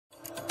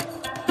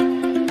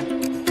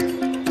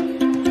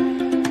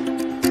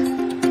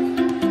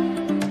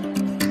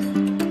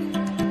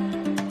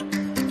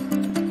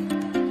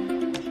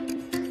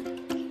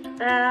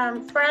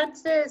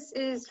Frances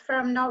is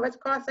from Nova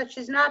Scotia.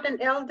 She's not an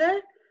elder,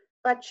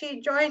 but she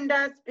joined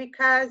us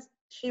because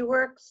she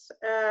works.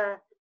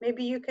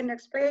 Maybe you can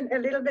explain a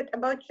little bit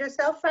about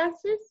yourself,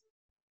 Frances?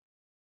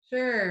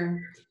 Sure.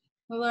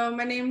 Hello,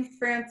 my name's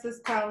Frances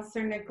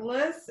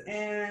Palliser-Nicholas,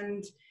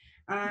 and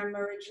I'm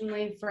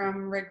originally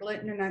from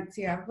Riglet,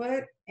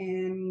 Nunatsiavut,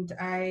 and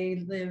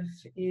I live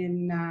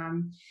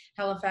in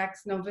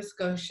Halifax, Nova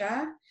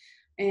Scotia.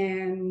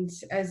 And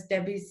as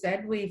Debbie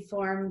said, we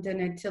formed an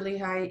Atili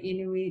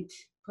Inuit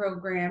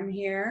program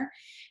here,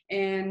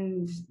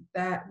 and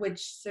that which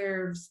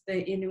serves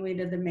the Inuit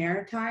of the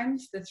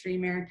Maritimes, the 3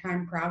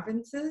 maritime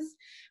provinces,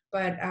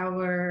 but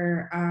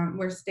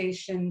we're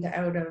stationed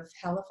out of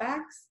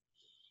Halifax.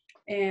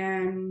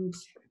 And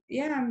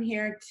yeah, I'm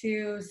here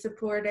to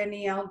support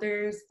any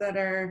elders that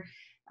are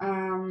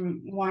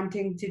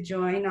wanting to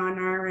join on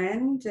our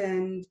end,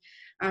 and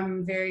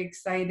I'm very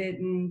excited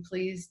and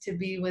pleased to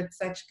be with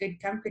such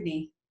good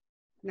company.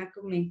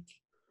 Nakumik.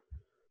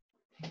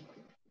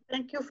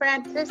 Thank you,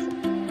 Frances.